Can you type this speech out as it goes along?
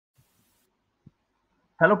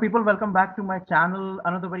Hello people, welcome back to my channel.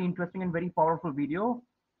 Another very interesting and very powerful video.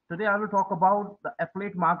 Today I will talk about the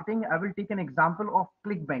affiliate marketing. I will take an example of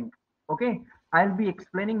Clickbank. Okay, I'll be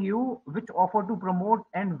explaining you which offer to promote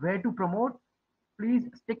and where to promote. Please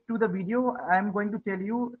stick to the video. I'm going to tell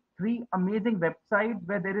you three amazing websites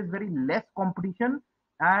where there is very less competition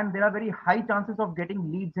and there are very high chances of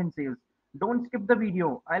getting leads and sales. Don't skip the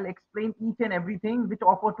video. I'll explain each and everything, which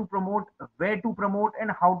offer to promote, where to promote,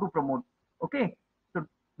 and how to promote. Okay, so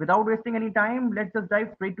without wasting any time, let's just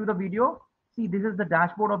dive straight to the video. See, this is the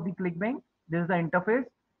dashboard of the Clickbank. This is the interface.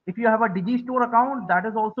 If you have a Digistore account, that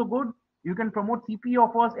is also good. You can promote CPA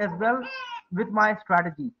offers as well with my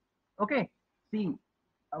strategy. Okay, see,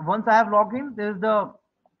 once I have logged in, there is the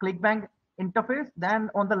Clickbank interface. Then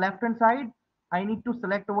on the left hand side, I need to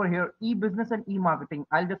select over here e-business and e-marketing.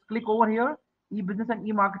 I'll just click over here, e-business and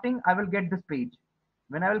e-marketing. I will get this page.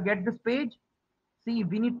 When I will get this page, see,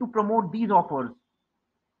 we need to promote these offers.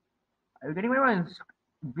 Are you getting my points?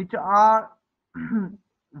 Which are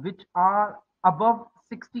which are above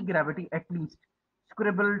 60 gravity at least.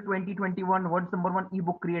 Scribble 2021, world's number one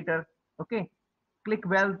ebook creator. Okay, click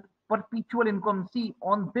wealth, perpetual income. See,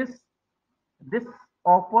 on this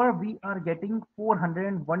offer we are getting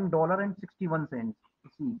 $401.61.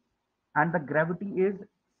 See, and the gravity is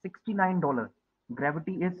 $69.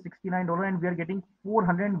 Gravity is $69 and we are getting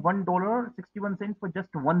 $401.61 for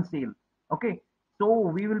just one sale. Okay, so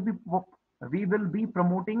we will be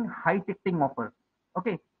promoting high ticketing offer.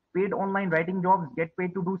 Okay, paid online writing jobs, get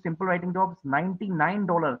paid to do simple writing jobs,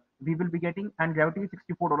 $99 we will be getting, and gravity is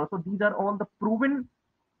 $64. So these are all the proven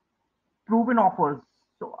offers.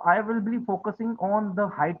 So I will be focusing on the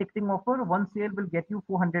high ticketing offer. One sale will get you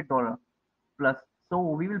 $400 plus. So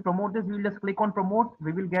we will promote this. We will just click on promote.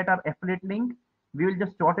 We will get our affiliate link. We will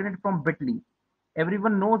just shorten it from bit.ly.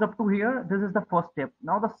 Everyone knows up to here. This is the first step.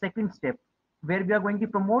 Now the second step where we are going to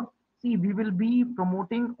promote. See, we will be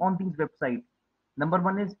promoting on these websites. Number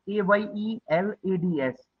one is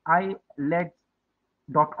AYELADS,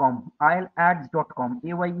 iLads.com, iLads.com,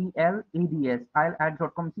 AYELADS,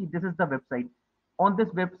 iLads.com. See, this is the website. On this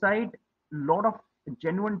website, lot of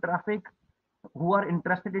genuine traffic who are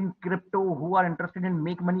interested in crypto, who are interested in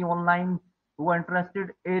make money online, who are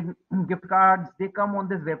interested in gift cards, they come on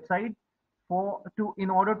this website for to in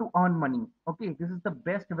order to earn money. Okay, this is the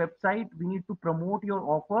best website. We need to promote your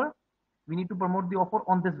offer. We need to promote the offer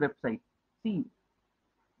on this website. See,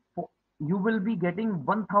 for, you will be getting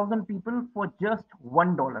 1,000 people for just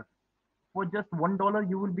 $1. For just $1,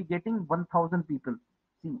 you will be getting 1,000 people.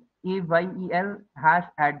 See, AYEL hash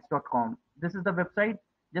ads.com. This is the website.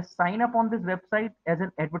 Just sign up on this website as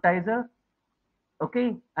an advertiser,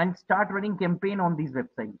 okay, and start running campaign on these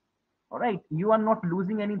websites. All right, you are not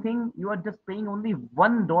losing anything. You are just paying only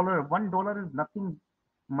 $1. $1 is nothing,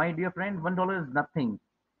 my dear friend. $1 is nothing.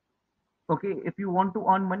 Okay, if you want to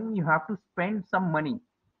earn money, you have to spend some money.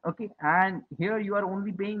 Okay, and here you are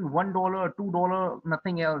only paying $1, $2,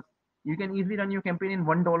 nothing else. You can easily run your campaign in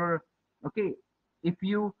 $1. Okay, if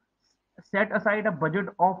you set aside a budget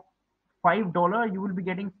of $5, you will be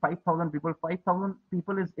getting 5,000 people. 5,000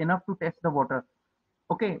 people is enough to test the water.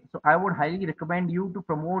 Okay, so I would highly recommend you to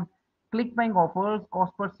promote Clickbank offers,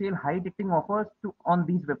 cost per sale, high ticketing offers to on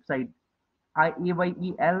these websites.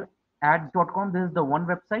 IAYEL ads.com. This is the one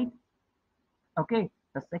website. Okay,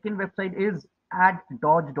 the second website is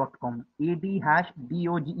addoge.com,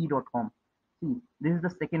 ad-doge.com. See, this is the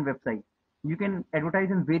second website. You can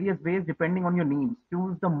advertise in various ways depending on your needs.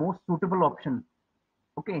 Choose the most suitable option.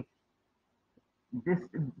 Okay, this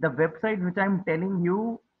the website which I'm telling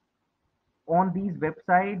you. On these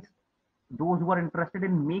websites, those who are interested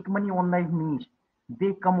in make money online niche,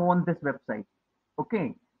 they come on this website.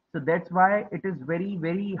 Okay, so that's why it is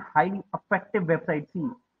very highly effective website. See,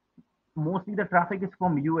 mostly the traffic is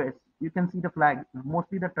from US. You can see the flag.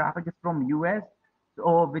 Mostly the traffic is from US,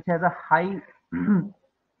 so which has a high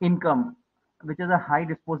income, which is a high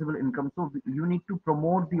disposable income. So you need to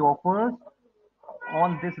promote the offers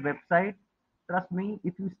on this website. Trust me,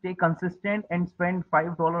 if you stay consistent and spend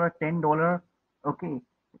 $5 or $10, okay,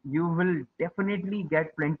 you will definitely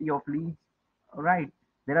get plenty of leads. All right,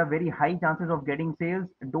 there are very high chances of getting sales.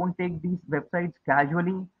 Don't take these websites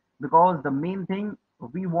casually, because the main thing,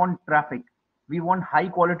 we want traffic. We want high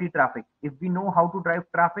quality traffic. If we know how to drive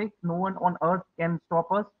traffic, no one on earth can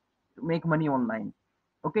stop us to make money online.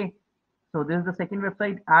 Okay, so this is the second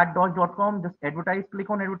website, ad.com. Just advertise, click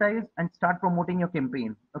on advertise and start promoting your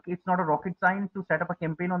campaign. Okay, it's not a rocket science to set up a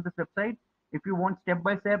campaign on this website. If you want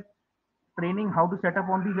step-by-step training how to set up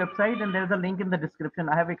on this website, and there's a link in the description.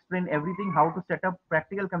 I have explained everything how to set up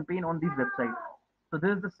practical campaign on these websites. So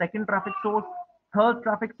this is the second traffic source. Third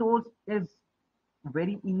traffic source is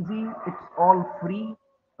very easy. It's all free.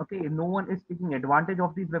 Okay, no one is taking advantage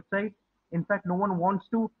of these websites. In fact, no one wants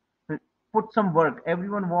to put some work.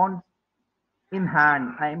 Everyone wants in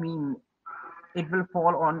hand. I mean, it will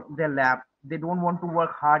fall on their lap. They don't want to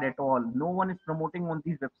work hard at all. No one is promoting on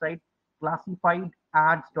these websites.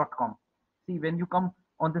 Classifiedads.com. See, when you come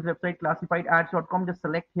on this website, classifiedads.com, just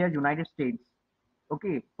select here United States.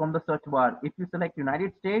 Okay, from the search bar. If you select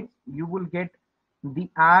United States, you will get the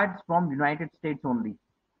ads from United States only.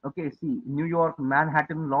 Okay, see, New York,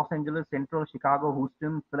 Manhattan, Los Angeles, Central, Chicago,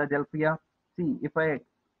 Houston, Philadelphia. See, if I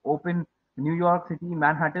open New York City,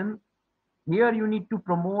 Manhattan, here you need to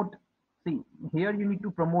promote. See, here you need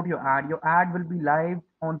to promote your ad will be live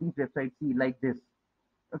on these websites. See, like this.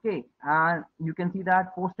 Okay, and you can see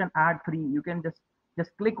that post an ad free. You can just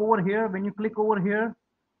click over here. When you click over here,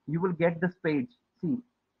 you will get this page. See,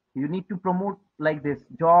 you need to promote like this: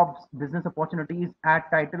 jobs, business opportunities, ad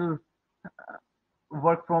title,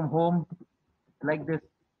 work from home, like this,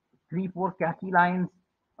 three four catchy lines.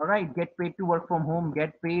 All right, get paid to work from home,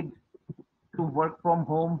 get paid to work from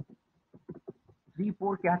home, three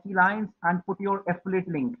four catchy lines, and put your affiliate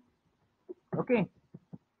link. Okay,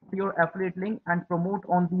 your affiliate link and promote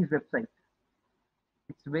on these websites.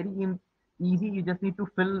 It's very easy. You just need to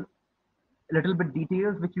fill a little bit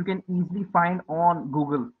details which you can easily find on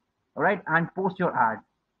Google. All right, and post your ad.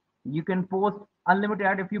 You can post unlimited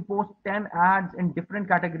ad. If you post 10 ads in different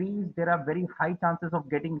categories, there are very high chances of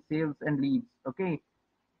getting sales and leads. Okay,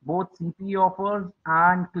 both CPA offers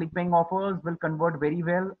and Clickbank offers will convert very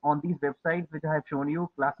well on these websites which I have shown you,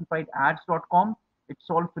 classifiedads.com. It's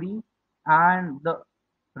all free. And the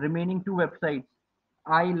remaining two websites,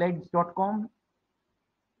 iLegs.com,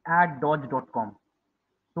 addodge.com.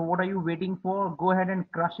 So what are you waiting for? Go ahead and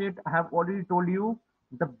crush it. I have already told you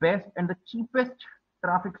the best and the cheapest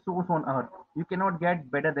traffic source on earth. You cannot get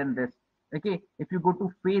better than this. Okay, if you go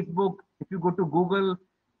to Facebook, if you go to Google,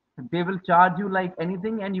 they will charge you like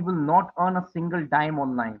anything and you will not earn a single dime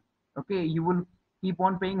online. Okay, you will keep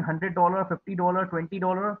on paying $100, $50,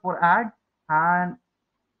 $20 for ad, and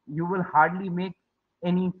you will hardly make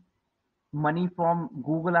any money from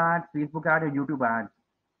Google ads, Facebook ad, or YouTube ads.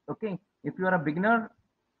 Okay, if you are a beginner,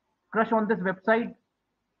 crush on this website,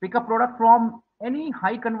 pick a product from any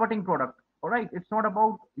high converting product. All right, it's not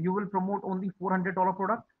about you will promote only $400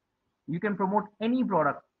 product. You can promote any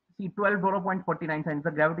product. See, $12.49.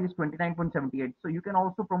 The gravity is 29.78. So you can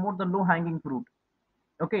also promote the low hanging fruit.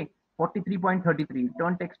 Okay, 43.33.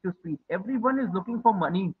 Turn text to speech. Everyone is looking for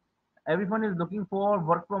money. Everyone is looking for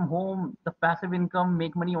work from home, the passive income,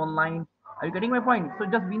 make money online. Are you getting my point? So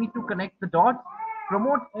just we need to connect the dots.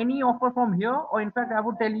 Promote any offer from here, or in fact, I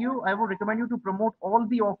would tell you, I would recommend you to promote all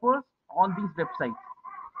the offers on these websites.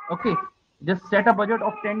 Okay, just set a budget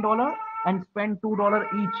of $10 and spend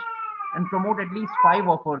 $2 each and promote at least five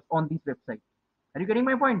offers on these websites. Are you getting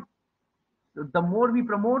my point? So the more we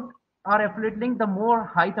promote our affiliate link, the more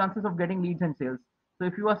high chances of getting leads and sales. So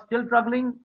if you are still struggling,